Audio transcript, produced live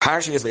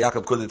Parshiyas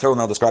Vayakov could the Torah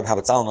now describe how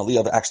Betzalel and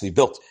Eliyav actually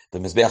built the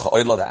Mizbeach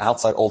HaOidla, the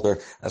outside altar,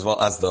 as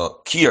well as the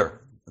kier,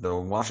 the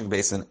washing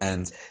basin,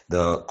 and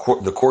the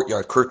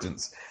courtyard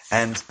curtains,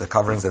 and the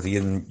coverings that the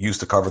Yidden used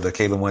to cover the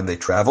Kalim when they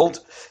traveled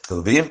to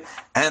Levim.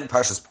 And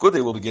Parshas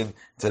Pekudei will begin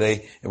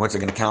today, in which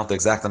they're going to count the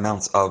exact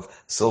amounts of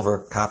silver,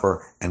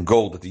 copper, and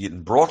gold that the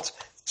Yidden brought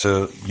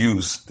to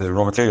use, the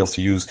raw materials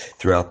to use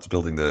throughout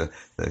building the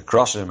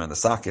kroshim and the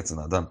sockets and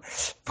the adam.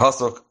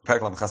 Pasuk,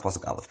 Perek Lamechas,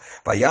 Pasuk Aleph.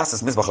 By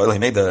Yasis Mizbach Oil, he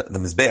made the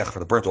Mizbeach for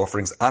the burnt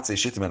offerings, Atzei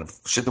Shittim, and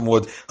Shittim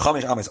wood,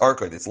 Chamish Ames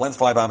Arkoid, its length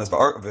 5 Ames,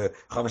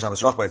 Chamish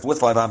Ames Rachba, its width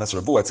 5 Ames,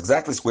 Rabu, it's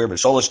exactly square, but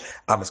Sholish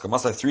Ames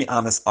Kamasai, 3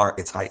 Ames are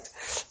its height.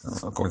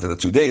 According to the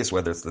 2 days,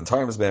 whether it's the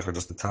entire Mizbeach or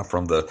just the top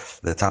from the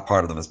top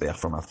part of the Mizbeach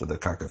from after the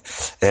Karkav.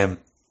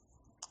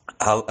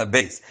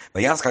 Base.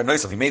 By Yaskar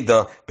Noisov, he made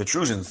the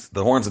protrusions,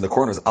 the horns in the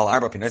corners, Al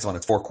Arba Pinaisav on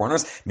its 4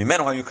 corners. Mimenu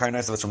Hayu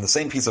Karnaisav, it's from the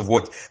same piece of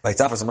wood. By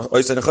Tafas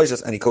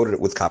and he coated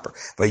it with copper.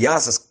 By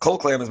Yasas Kol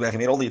Klei Mizbech, he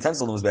made all the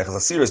utensils of the Mizbech, the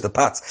seers, the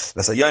pots,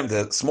 Vesayim,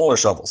 the smaller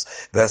shovels,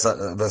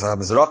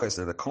 Vesamizrakais,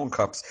 the cone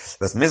cups,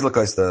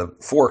 Vesmizlakais, the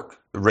fork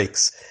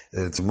rakes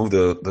to move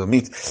the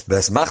meat.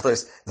 The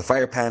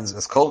fire pans,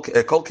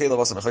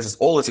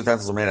 all its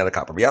utensils were made out of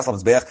copper. He made for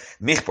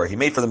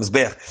the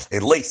Mizbech a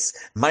lace,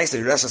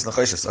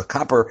 a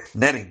copper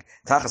netting,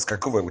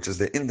 which is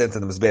the indent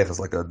in the Mizbech,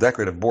 is like a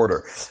decorative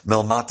border.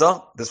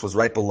 Melmata, this was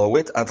right below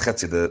it.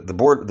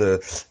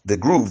 The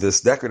groove,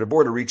 this decorative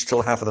border, reached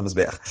till half of the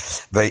Mizbech,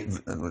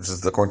 which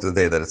is according to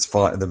the day that it's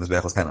 5, the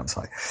Mizbech was 10 amos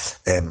high.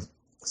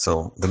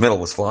 So the middle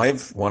was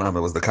 5, 1 amma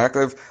was the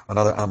karkav,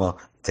 another amma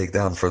take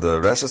down for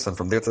the reshes, and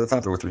from there to the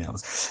top there were 3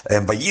 ammas.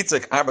 And by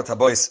Yitzchak Arba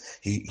Tabois,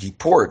 he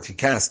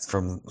cast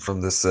from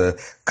this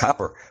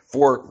copper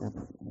 4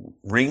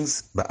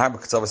 rings, on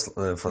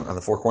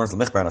the 4 corners,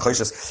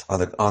 on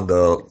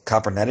the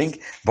copper netting.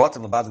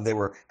 Bottom and bottom they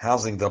were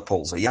housing the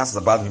poles. So Yas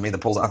the bottom, he made the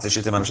poles after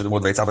Shittim and Shittim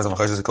wood, he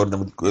coated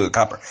them with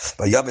copper.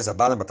 By Yavis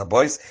Abadim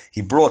Batabois,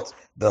 he brought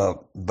the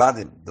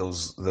badim,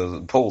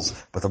 the poles,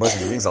 but the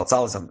rings outside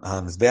on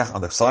the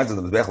sides of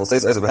the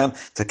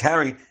mizbech, to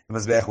carry the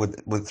mizbech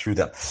with through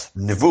them.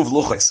 Nevuv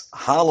luchos,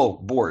 hollow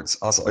boards.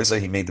 Also,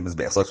 he made the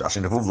mizbech. So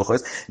actually, nevuv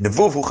luchos,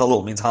 nevuv hu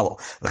chalul means hollow.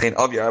 L'chein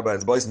av yarba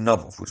it's boys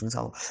nevuv, which means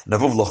hollow.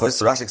 Nevuv luchos.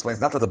 So Rashi explains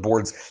not that the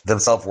boards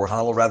themselves were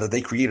hollow, rather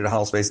they created a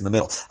hollow space in the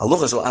middle.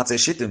 Luchos will atzei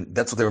shittim.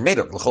 That's what they were made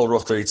of. L'chol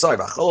ruch to each side.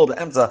 V'chalul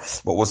be'emta.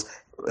 What was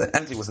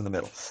empty was in the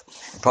middle.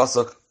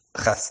 Pasuk.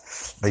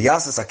 Ches. The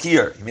Yasis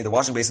Akir, he made the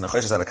washing basin of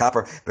Choshes out of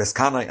copper,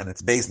 Beskanai and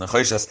its base in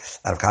Choshes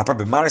out of copper,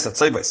 B'maris at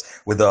Tzoybos,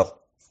 with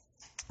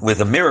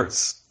the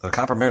mirrors, the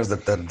copper mirrors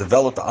that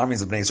developed the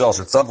armies of Bnei Yisrael,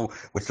 Shetzavu,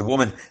 which the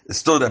woman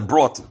stood and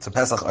brought to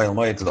Pesach Oyel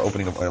Moed, to the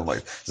opening of Oyel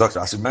Moed.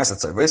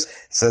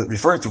 So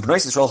referring to Bnei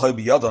Yisrael Hoy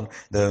B'Yadon,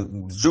 the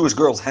Jewish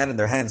girls had in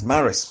their hands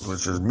maris,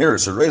 which is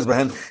mirrors, raised by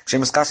hand,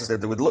 Shemus Kashas,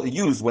 that they would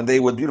use when they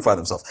would beautify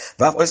themselves.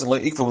 They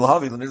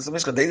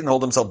didn't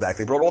hold themselves back.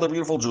 They brought all their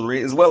beautiful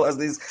jewelry as well as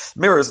these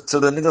mirrors to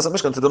the Nidas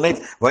HaMishkan to donate.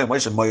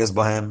 Moshe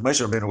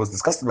Rabbeinu was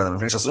disgusted by them.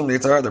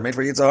 They're made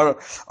for Yitzhahara.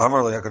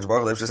 Amar LeYakov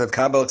Baruch Hu said,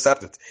 Kabel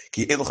accepted.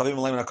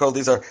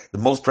 These are the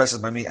most precious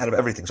by me out of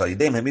everything. Through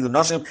these,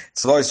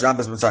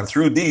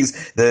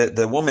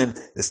 the woman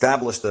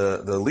established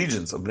the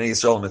legions of Bnei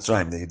Yisrael and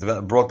Mitzrayim. They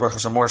brought Baruch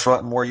Hashem more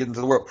Yidden into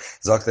the world.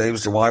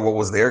 Why? What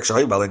was there?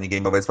 When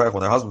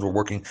their husbands were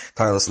working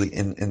tirelessly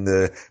in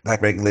the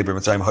backbreaking labor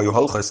of Mitzrayim,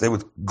 they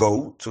would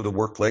go to the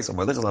workplace and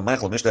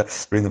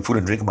bring them food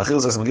and drink and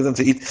give them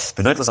to eat.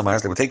 They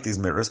would take these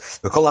mirrors.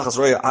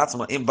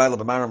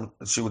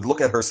 She would look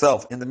at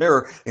herself in the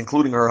mirror,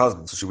 including her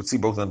husband. So she would see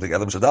both of them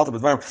together, and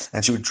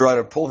she would try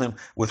to pull him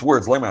with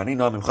words. I'm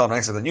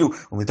nicer than you.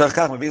 When we talk,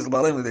 they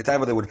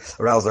would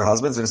arouse their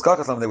husbands. They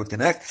would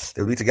connect.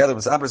 They would be together.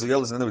 And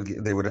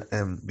they would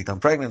become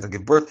pregnant and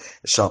give birth.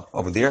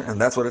 Over there, and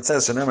that's what it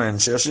says. Under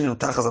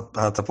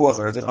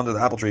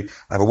the apple tree,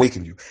 I've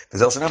awakened you.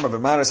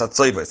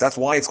 That's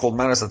why it's called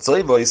Maris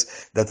Atzoyvois,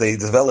 that they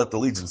developed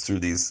allegiance through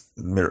these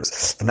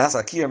mirrors. And the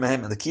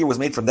kiyur was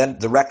made from them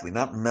directly,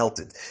 not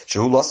melted. Because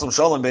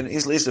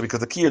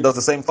the kiyur does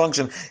the same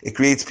function. It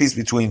creates peace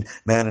between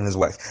man and his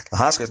wife. For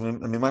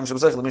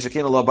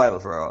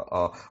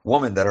a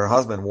woman that her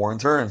husband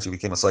warned her and she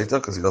became a saita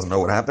because he doesn't know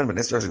what happened, but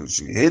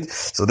she hid.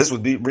 So this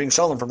would bring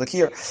shalom from the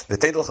kiyur. The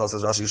Teitel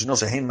says Rashi, you should know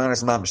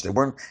they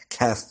weren't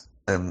cast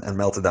and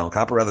melted down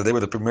copper. Rather, they were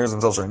the premiers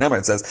themselves.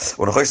 It says, it says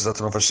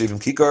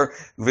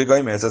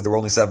there were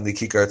only 70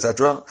 kikar,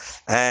 etc.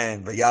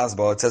 And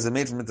Yazba, it says they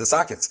made from the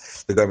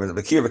sockets. The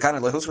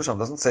kir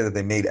doesn't say that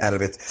they made out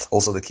of it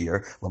also the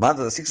kir. The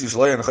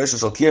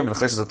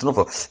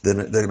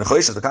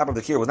copper of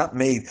the kir was not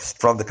made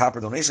from the copper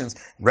donations,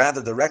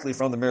 rather directly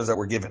from the mirrors that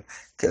were given.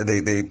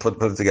 They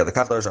put it together.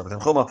 You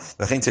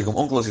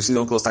see the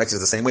uncle's text is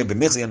the same way.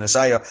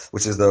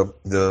 Which is the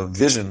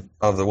vision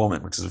of the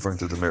woman, which is referring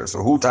to the mirror.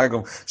 So who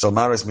targum shal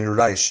maris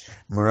miraish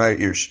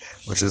irsh,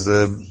 which is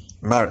the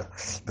mara.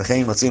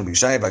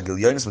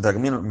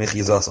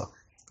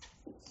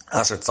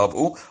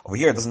 Over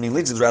here, it doesn't mean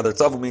legions, rather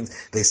tzavu means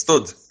they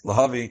stood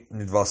lahavi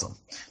nidvasam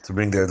to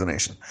bring their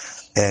donation.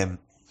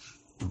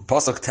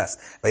 Pasuk test.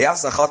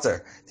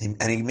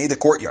 And he made the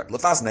courtyard.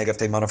 Lefas negav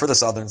teimana for the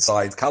southern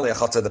side. Kali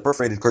achater, the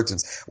perforated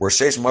curtains were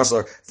sheish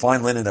marsar,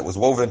 fine linen that was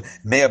woven.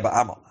 Mea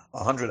ba'ama,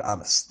 100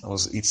 amas. That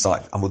was each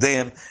side.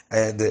 Amudeim,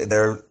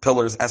 their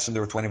pillars, esrim,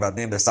 there were 20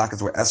 vadnim. Their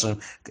sockets were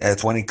esrim,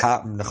 20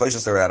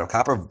 nechoshes, they were out of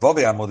copper.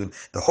 Vavi amudim,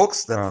 the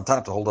hooks that are on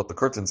top to hold up the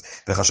curtains,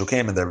 the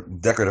chashukim, and their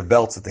decorative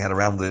belts that they had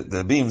around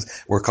the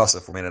beams were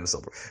kasef, were made out of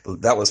silver.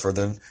 That was for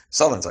the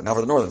southern side. Now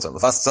for the northern side.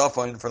 Lefas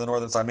tzafon, for the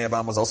northern side, Mea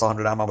ba'ama was also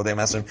 100 amma. Amudeim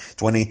esrim,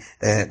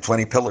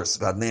 20 pillars.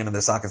 Vadnim and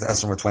their sockets,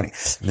 esrim, were 20.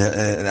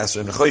 And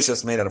esrim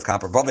nechoshes made out of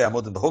copper. Vavi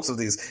amudim, the hooks of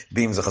these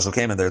beams, the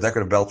chashukim, and their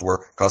decorative belt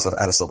were kasef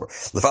out of silver.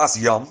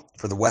 Lefas yam,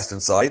 for the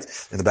western side,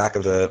 in the back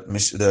of the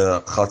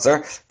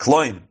chatzar,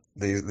 kloim,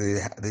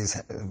 these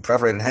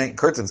perforated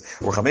curtains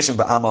were chamishim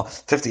ba'ama,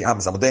 50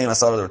 amas. Amudeim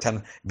asara, there were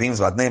 10 beams.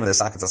 Vadneim and the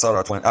sockets asara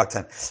are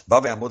 10.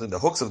 Bavi amudim, the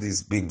hooks of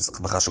these beams,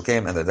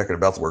 mechashukim, and the decorative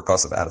belts were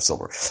kasav out of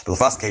silver.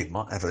 Belfast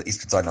kedma, and for the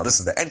eastern side, now this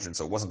is the entrance,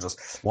 so it wasn't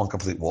just one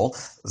complete wall.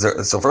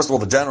 So first of all,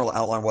 the general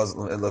outline was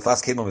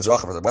Belfast kedma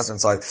mizracha for the western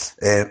side,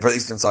 for the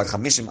eastern side,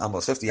 chamishim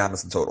amos, 50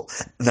 amas in total.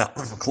 Now,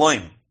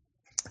 kloim,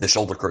 the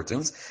shoulder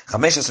curtains,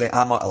 chameshesrei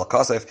amma el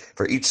kasef,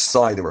 for each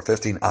side there were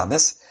 15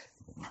 amas.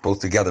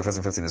 Both together,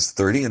 15 is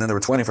 30, and then there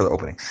were 20 for the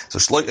opening. So,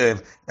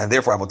 and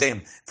therefore,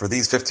 amodeim, for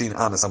these 15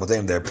 amas,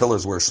 amodeim, their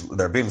beams were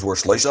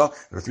shleisha,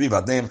 there were 3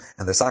 vadneim,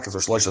 and their sockets were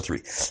shleisha 3.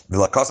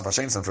 Milakasaf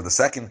hashensen, for the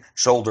second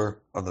shoulder,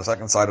 on the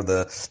second side of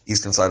the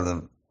eastern side of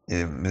the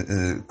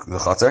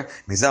chatzar,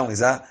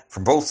 mizah,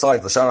 from both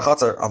sides, the shara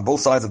chatzar, on both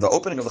sides of the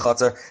opening of the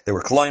chatzar, there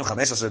were kloim,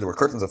 chameshesher, there were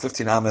curtains of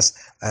 15 amas,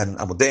 and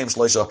amodeim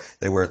shleisha,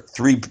 there were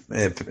 3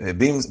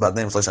 beams,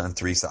 vadneim shleisha, and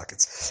 3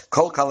 sockets.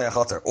 Kol kali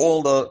chatzar,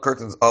 all the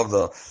curtains of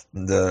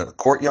the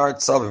courtyard,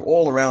 saviv,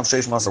 all around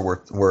sheish masar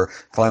were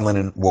fine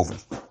linen woven.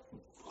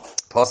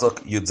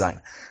 Pasuk Yud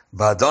Zayin.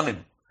 Va'adonim,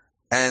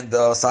 and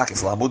the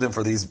sockets, la'amudim,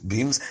 for these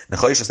beams,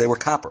 nechoshes, they were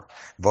copper.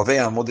 Vavei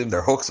amudim,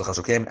 their hooks,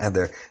 chashukim, and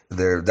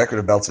their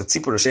decorative belts,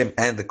 v'tzipur Hashem,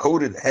 and the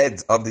coated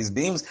heads of these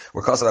beams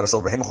were kasef out of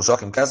silver. Hem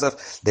chushakim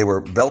kasef, they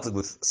were belted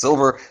with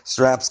silver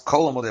straps.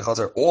 Kol amudei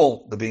chatzar,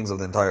 all the beams of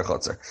the entire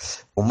chatzar.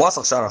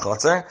 Umasach shara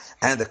chatzar,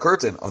 and the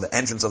curtain of the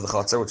entrance of the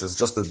chatzar, which is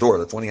just the door,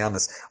 the 20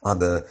 amas on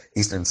the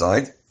eastern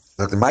side.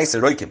 The ma'aser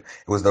roikim,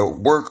 it was the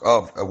work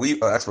of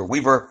expert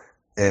weaver.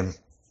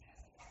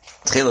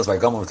 Tchilas by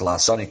Gamma with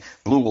Shani,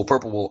 blue wool,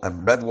 purple wool,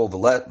 and red wool. The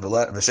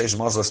Sheish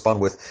Mazar spun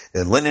with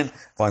linen,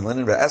 fine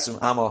linen. Ve'esrim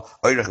Amma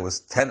Oirich, it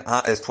was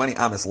 20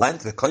 amas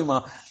length. The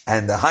Koima,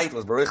 and the height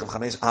was Barich of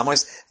Chamesh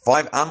Amos,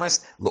 5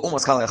 amas.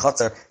 L'umas Kalei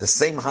Chatzar, the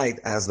same height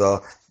as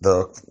the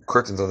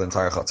curtains of the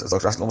entire Chatzar. So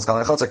L'umas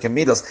Kalei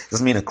Chatzar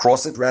doesn't mean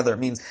across it, rather it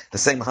means the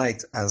same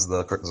height as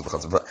the curtains of the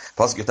Chatzar.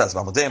 Pasuk Yotes,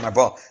 V'amodeim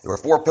Arba, there were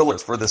 4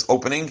 pillars for this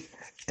opening.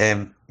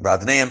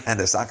 Radneim, and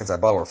their sockets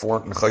Arba were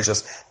 4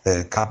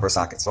 nechoshes, copper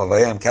sockets. So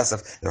Vayam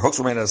Kesef, their hooks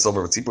were made out of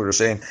silver with tzipur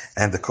Hashem,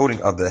 and the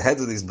coating of the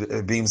heads of these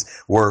beams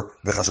were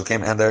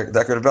v'chashukim, and their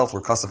decorative belts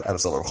were kasef out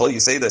of silver. You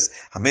say this,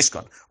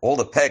 Hamishkan, all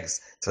the pegs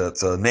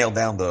to nail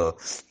down the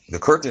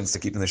curtains to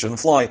keep them, they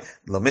shouldn't fly.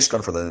 The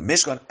Mishkan for the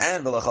Mishkan,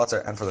 and the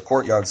Lachatzar, and for the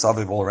courtyard,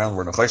 Saviv all around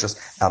were nechoshes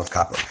out of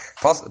copper.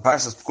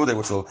 Parashas Pekudei,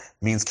 which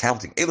means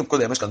counting. Elul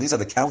Pekudei Mishkan, these are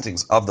the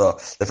countings of the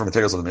different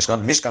materials of the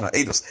Mishkan. Mishkan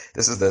Edus,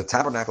 this is the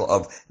tabernacle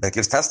that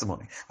gives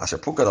testimony. Asher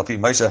Pukad Al Pi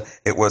Moshe,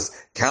 it was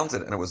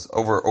counted and it was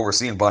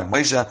overseen by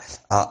Moshe.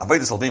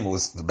 Avodas Levim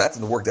was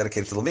the work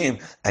dedicated to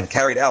Levim and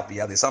carried out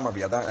Biyad Samar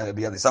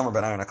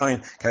ben Aaron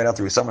HaKohen, carried out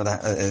through Samar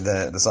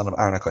the son of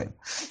Aaron HaKohen.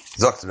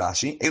 Zokt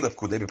Rashi, Elul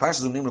Pekudei,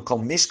 Parashas Nimnu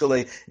called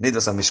Mishkalei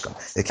Nidras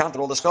HaMishkan. They counted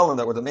all the shkalim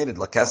that were donated,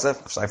 like Kesef,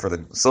 for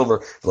the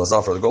silver,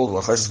 Lazar for the gold,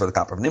 Lachoshes for the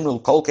copper.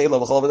 Nimnu Kol Kela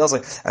L'chol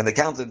V'dasei, and they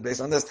counted based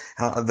on this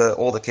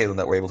all the kelim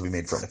that were able to be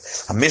made from it.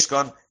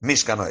 Mishkan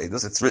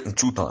Edus, it's written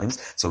 2 times.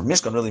 So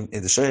Mishkan really,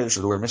 the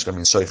Sheish, the word Mishkan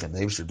means Sheichin,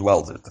 they should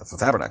dwell there. That's the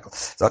tabernacle.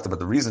 But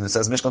the reason it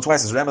says Mishkan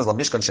twice is Remez La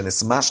Mishkan Shen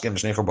is Mashkin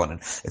Mishnei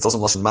Chorbanin. It's also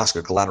Lashon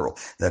Mashka, collateral,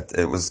 that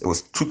it was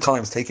 2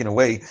 times taken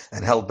away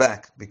and held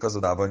back because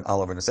of the Avon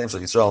Alav and the same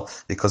Shal Yisrael,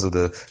 because of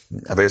the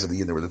Averes of the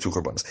Yid, there were the 2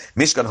 Chorbanis.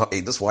 Mishkan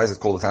HaEdus, why is it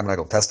called the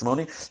tabernacle of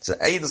testimony? So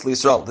Edus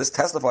Yisrael, this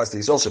testifies to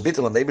Yisrael,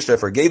 Shabitul, and the Eibishter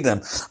forgave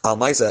them Al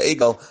Maisa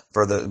Egal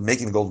for the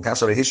making the golden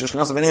calf.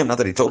 Not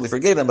that he totally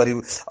forgave them, but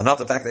not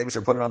the fact that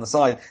Eibishter put it on the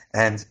side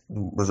and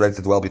was ready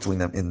to dwell between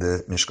them in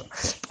the Mishkan.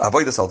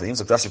 Avodas Halvim,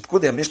 so Rashi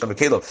Pekudei Mishkan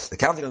v'Kelim, the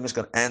counting of the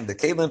Mishkan and the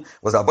Kelim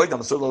was Avodah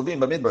Masur L'Levim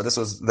b'Midbar. This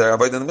was their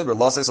Avodah in the Midbar.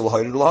 Lasei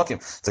L'Hayrid L'Hakim,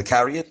 to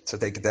carry it, to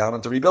take it down,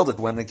 and to rebuild it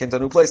when it came to a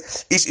new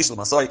place. Each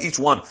L'Masai, each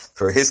one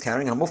for his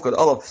carrying, and Mufkad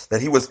Olav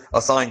that he was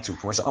assigned to.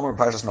 Amar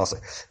Parashas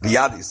Nasei.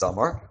 V'Yadi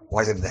Samar,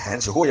 why is it in the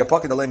hand? Shehu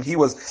Yapakid Alim, he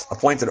was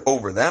appointed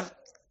over them.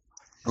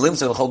 Limsa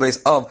the whole base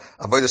of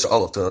Avodah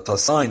Sha'alav, to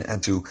assign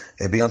and to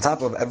be on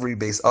top of every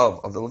base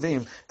of the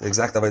Levim, the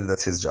exact Avodah,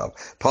 that's his job.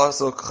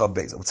 Pasuk Chav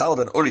Beis. Utzal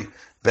ben Uri,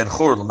 ben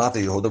Chur Lamata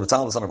Yehuda,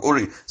 Betzalel the son of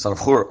Uri, son of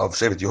Chur of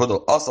Shevet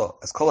Yehuda, also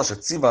as Kol Asher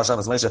Tziva Hashem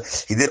as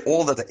Moshe, he did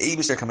all that the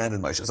Eibishter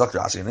commanded Moshe. Zakir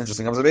Rashi, an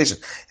interesting observation.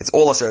 It's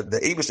all Asher the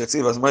Eibishter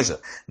Tziva as Moshe,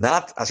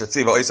 not Asher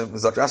Tziva Oisem.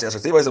 Zakir Rashi, Asher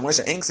Tziva Oisem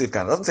Moshe Eng Siv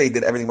Kan. It doesn't say he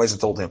did everything Moshe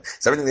told him.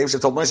 It's everything the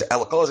Eibishter told Moshe.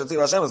 El Kol Asher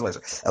Tziva Hashem as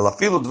Moshe. El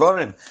Afilu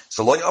Dvarim.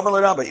 So Lo Yomer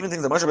LeRabba. Even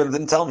things that Moshe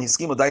didn't tell him, his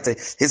schema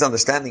daite, his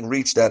understanding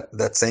reached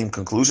that same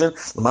conclusion.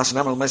 L'Mashin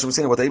Amar Moshe was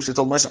saying what the Eibishter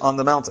told Moshe on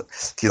the mountain.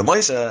 Ki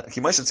Moshe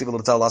Tziva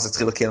L'Tal Lasik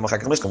Tchila Kelim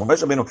Achak Mishkan. When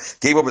Moshe Rabbeinu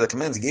gave over the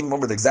commands, he gave him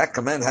over the exact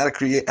command how to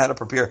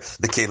prepare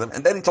the kelim,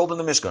 and then he told him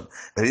the Mishkan.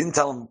 But he didn't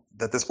tell him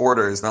that this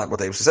order is not what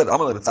they said. The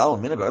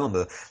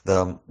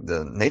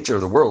nature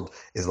of the world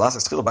is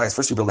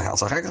first you build a house,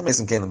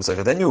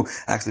 then you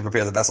actually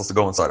prepare the vessels to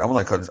go inside.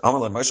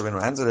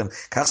 Moshe answered him,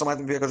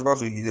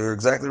 you're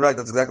exactly right.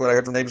 That's exactly what I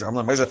heard from the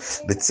Eibishter.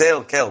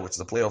 Betzel Kel, which is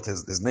a play of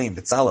his name,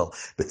 Betzalel.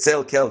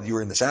 Betzel Kel, you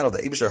were in the shadow of the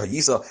Eibishter.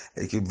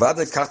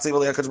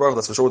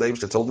 That's for sure what the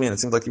Eibishter told me, and it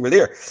seems like you were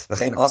there.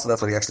 Also,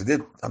 that's what he actually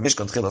did. A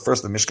Mishkan Tchila,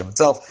 first the Mishkan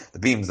itself, the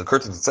beams, the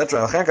curtains,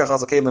 etc.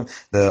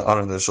 The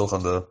honor, the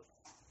shulchan, the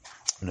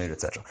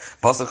etc.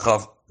 Pasuk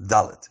Chav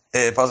Dalet,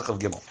 Pasuk Chav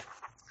Gimel.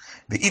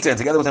 The and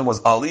together with him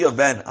was Aliyah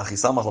ben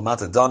Achisamach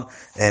Lamata Dan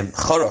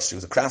Charash. He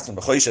was a craftsman,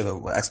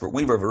 an expert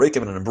weaver,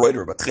 Verikim, and an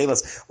embroiderer,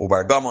 Batchelas, or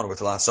Bargamon, with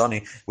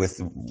Lashani,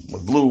 with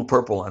blue,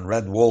 purple, and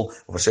red wool,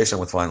 of Sheshan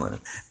with fine linen.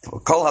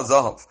 Kol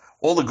Hazahav,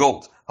 all the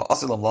gold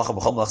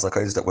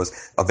that was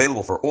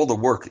available for all the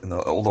work in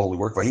all the holy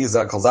work. All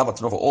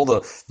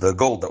the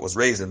gold that was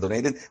raised and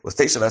donated was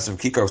Teshav Esrim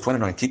Kikar, was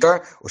 29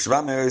 Kikar,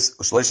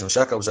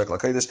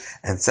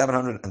 and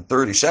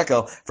 730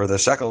 shekel for the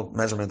shekel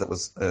measurement that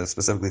was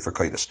specifically for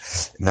Kodesh.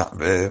 Now,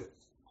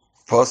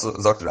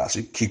 Dr.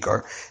 Rashi,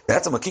 Kikar.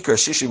 That's a Kikar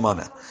Shishi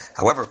Mana.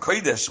 However,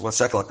 Kodesh was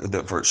shekel,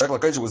 for shekel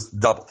Kodesh was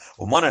double.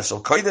 Well, Mana, so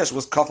Kodesh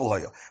was Kafel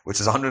Hoya, which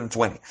is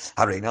 120.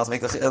 Hare, now let's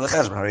make the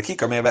Cheshbon. Hare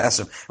Kikar may have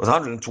Esrim. It was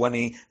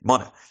 120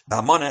 Mana.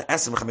 Now, Mana,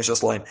 Esrim Chamisha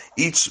Slime.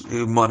 Each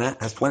Mana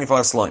has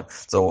 25 slime.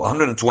 So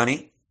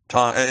 120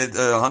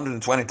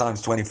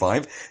 times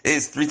 25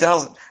 is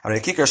 3,000.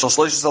 That's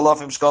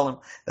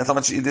how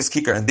much this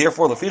kikar. And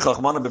therefore,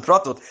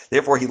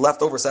 therefore he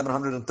left over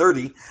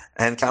 730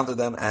 and counted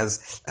them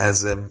as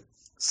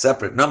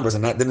separate numbers,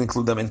 and that didn't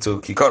include them into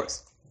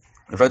kikaris.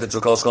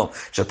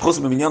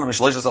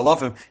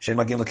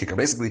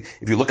 Basically,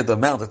 if you look at the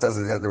amount, it says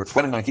that there were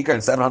 29 kikar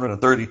and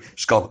 730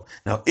 shkalim.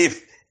 Now,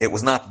 if it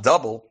was not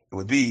double, it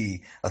would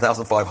be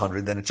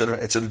 1,500. Then it should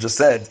have just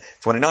said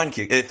 30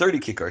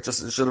 kikar. It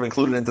should have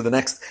included into the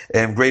next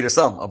greater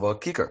sum of a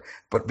kikar.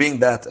 But being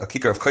that a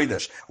kikar of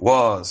kodesh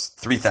was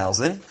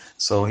 3,000,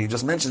 so he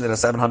just mentioned it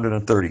as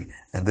 730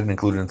 and didn't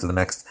include it into the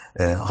next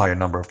higher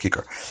number of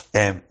kikar.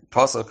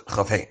 Pasuk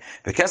Chavhei.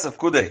 V'kesef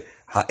kudei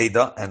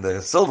ha'eda, and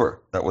the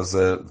silver that was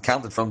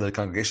counted from the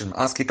congregation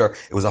as kikar,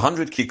 it was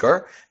 100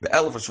 kikar,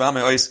 ve'elef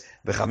v'shvamei ois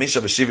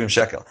v'chamisha v'shivim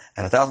shekel,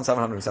 and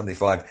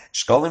 1,775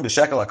 shkalim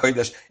v'shekel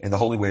ha'kodesh in the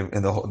holy way,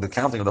 in the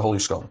counting of the holy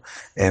shkalim.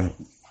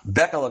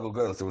 Beka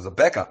l'gulgelos, there was a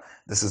beka.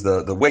 This is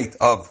the weight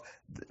of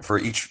for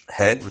each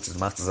head, which is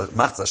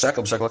machzah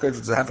shekel, shekel hakodesh,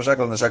 which is a half a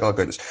shekel, and the shekel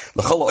hakodesh.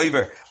 L'chol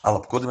oiver al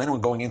apkudim,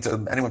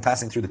 anyone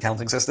passing through the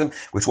counting system,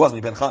 which was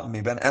mi ben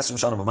esrim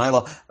shana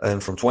v'mayla,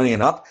 and from 20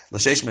 and up,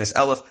 l'sheish meis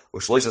elef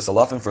u'shloishes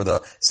alafim, for the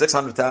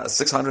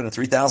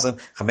 603,000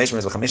 chamesh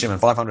meis v'chamishim,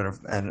 and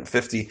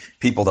 550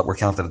 people that were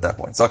counted at that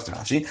point. Zakter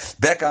Rashi,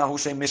 beka hu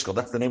shem mishkal,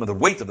 that's the name of the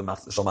weight of the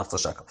machzah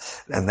shekel,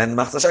 and then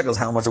machzah shekel is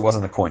how much it was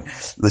in a coin.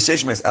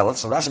 L'sheish meis elef,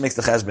 so Rashi makes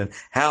the cheshbon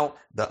how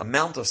the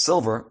amount of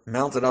silver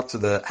mounted up to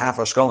the half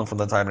a shkalim from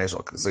the entire nation.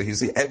 So you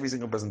see, every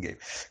single person gave.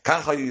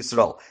 Kach hayu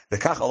Yisrael, the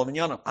kach al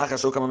minyanam, achar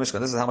shokam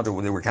mishkan. This is how much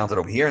they were counted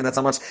over here, and that's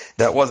how much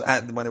that was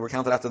when they were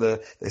counted after the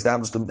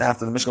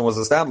Mishkan was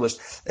established.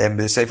 And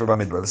the Sefer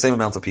Bamidbar, the same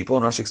amount of people.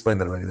 And Rashi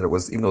explained that already, that it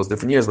was, even though it was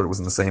different years, but it was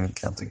in the same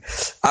counting.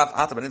 That's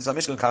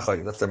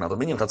the amount.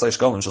 Minyan chatzai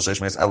shkalim shel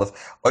sheish meis elef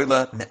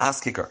oila me'as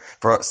kikar.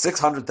 For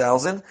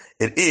 600,000,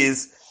 it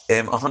is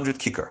 100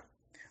 kikar.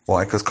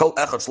 Why? Because kol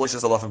echad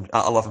shloishes alafim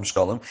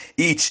shkalim.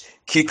 Each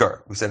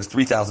kikar, we said, is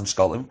 3,000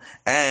 shkalim,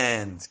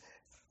 and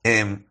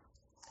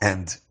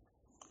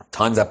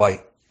times that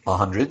by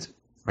 100, right?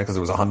 Because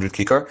it was 100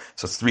 kikar,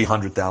 so it's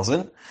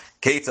 300,000.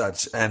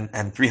 Ketzach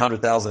and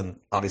 300,000.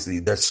 Obviously,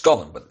 they're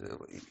shkalim, but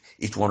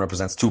each one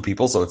represents two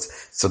people, so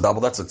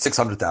double that, so it's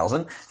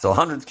 600,000. So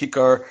 100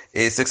 kikar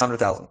is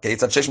 600,000.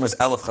 Ketzach sheshim is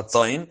elef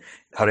chatzayin.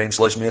 Harein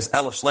shloishim is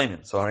elef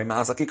shleimin. So harein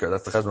ma'asa kikar.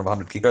 That's the cheshbon of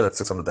 100 kikar. That's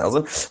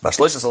 600,000. But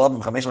shloishim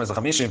salabim chameshim is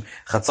chamishim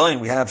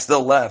chatzayin. We have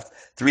still left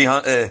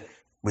 300.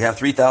 We have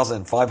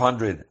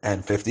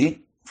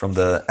 3,550 from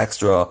the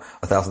extra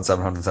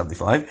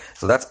 1,775.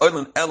 So that's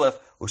oilin elef.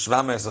 That's how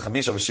much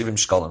many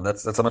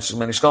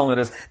shkalim it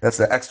is. That's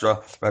the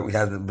extra, right? We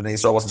had Bnei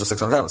Yisrael wasn't just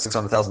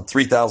 600,000,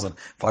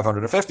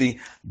 3,550.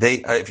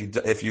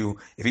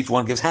 If each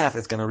one gives half,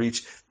 it's going to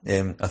reach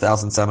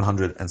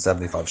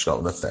 1,775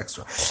 shkalim. That's the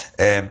extra.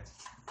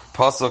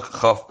 Pasuk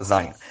Chav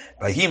Zayin.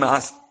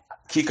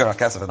 kikar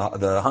kesef, and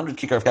the 100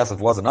 kikar of kesef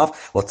was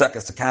enough.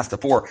 L'tekas to cast the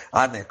 4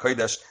 adnei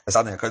kodesh,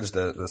 adnei kodesh,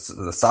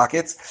 the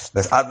sockets,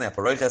 there's adnei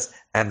paroiches,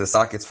 and the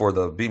sockets for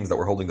the beams that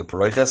were holding the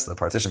paroiches, the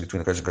partition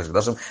between the kodesh and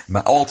kodesh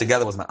kodashim. All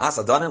together was ma'as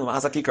adanim,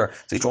 ma'as kikar.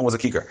 So each one was a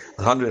kikar.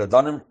 100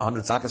 adanim,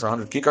 100 sockets, or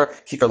 100 kikar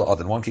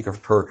la'adin, 1 kikar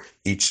per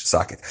each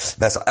socket.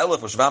 That's elef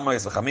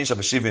v'shvamayis v'chamisha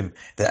v'shivim,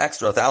 the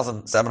extra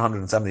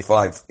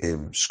 1,775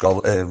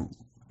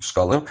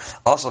 shkalim.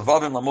 Also,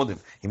 vavim lamudim.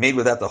 He made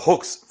with that the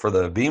hooks for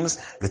the beams.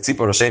 The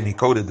tzipor Hashem, he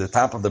coated the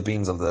top of the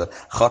beams of the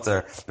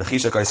chater, the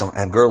chisha kaisam,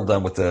 and girdled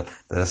them with the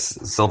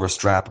silver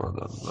strap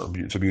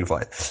to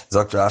beautify it.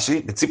 Zak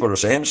Rashi, the tzipor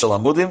Hashem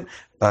shalamudim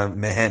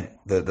mehen,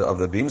 of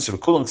the beams.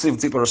 It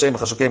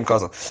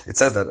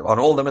says that on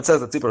all of them. It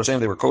says that tzipor Hashem,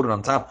 they were coated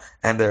on top,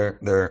 and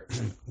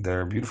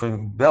their beautiful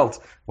belt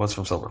was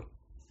from silver.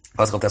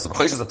 And then a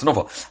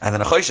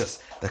choishes,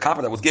 the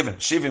copper that was given,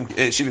 shivim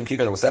kikar,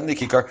 that was 70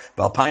 kikar,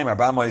 balpayim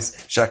arbamois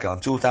shekel,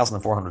 and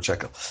 2,400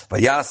 shekel.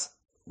 Vayas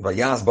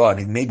ba, and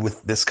he made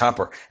with this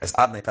copper as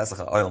adnei pesach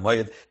oil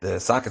mayid, the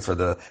sockets for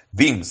the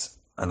beams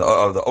and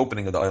the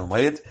opening of the oil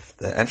mayid,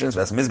 the entrance,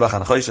 as mizbach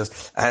and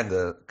choishes, and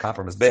the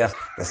copper mizbeach,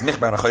 as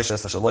michbar and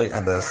choishes,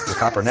 and the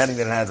copper netting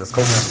that it has, as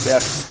kol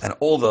mizbeach, and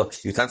all the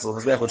utensils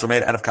of mizbeach which were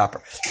made out of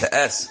copper. The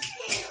S,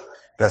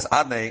 as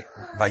adnei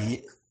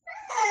vayi.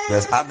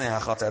 There's Adnei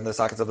HaChatzer and the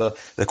sockets of the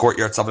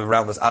courtyard, something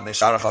around this Adnei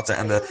Shara HaChatzer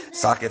and the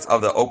sockets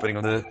of the opening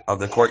of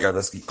the courtyard.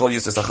 This Kol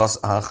Yistis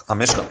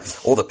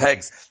HaMishkan. All the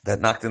pegs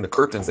that knocked in the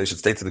curtains, they should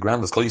stay to the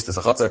ground. This Kol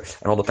Yistis HaChatzer,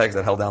 and all the pegs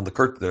that held down the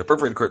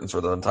perforated curtains for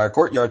the entire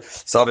courtyard,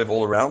 Saviv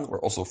all around, were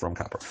also from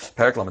copper.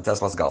 Periklam and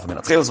Teslas Galfim. And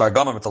Atchelis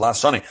Vargamam, it's the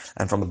last shani,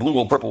 and from the blue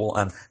wool, purple wool,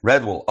 and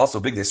red wool, also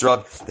big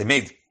Desrad, they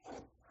made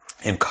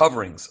in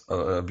coverings,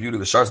 beauty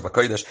the shars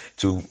b'kodesh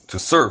to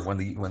serve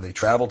when they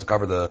travel to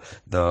cover the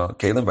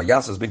kelim. But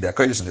Yasser is big the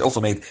kodesh, and they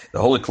also made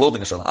the holy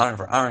clothing of Aaron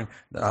for Aaron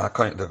of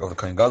the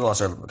kohen gadol as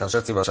the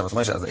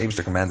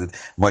Eibishter commanded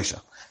Moshe.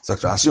 So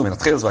to assume in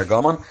Atchelis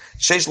Vargamon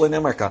sheish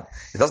le'nemarkan.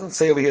 It doesn't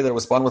say over here that it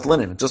was spun with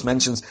linen. It just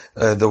mentions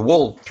the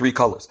wool 3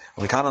 colors.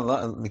 From here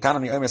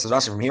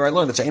I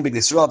learned that Shein big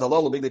Yisrael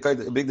dalol big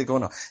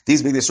dekona.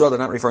 These big Yisrael are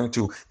not referring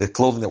to the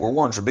clothing that were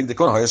worn. For big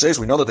dekona,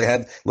 we know that they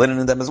had linen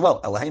in them as well.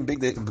 Elahim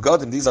big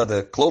these are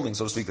the clothing,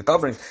 so to speak, the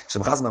covering. They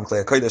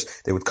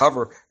would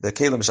cover the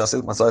kelim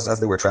as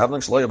they were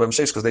traveling,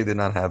 because they did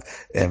not have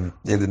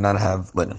linen.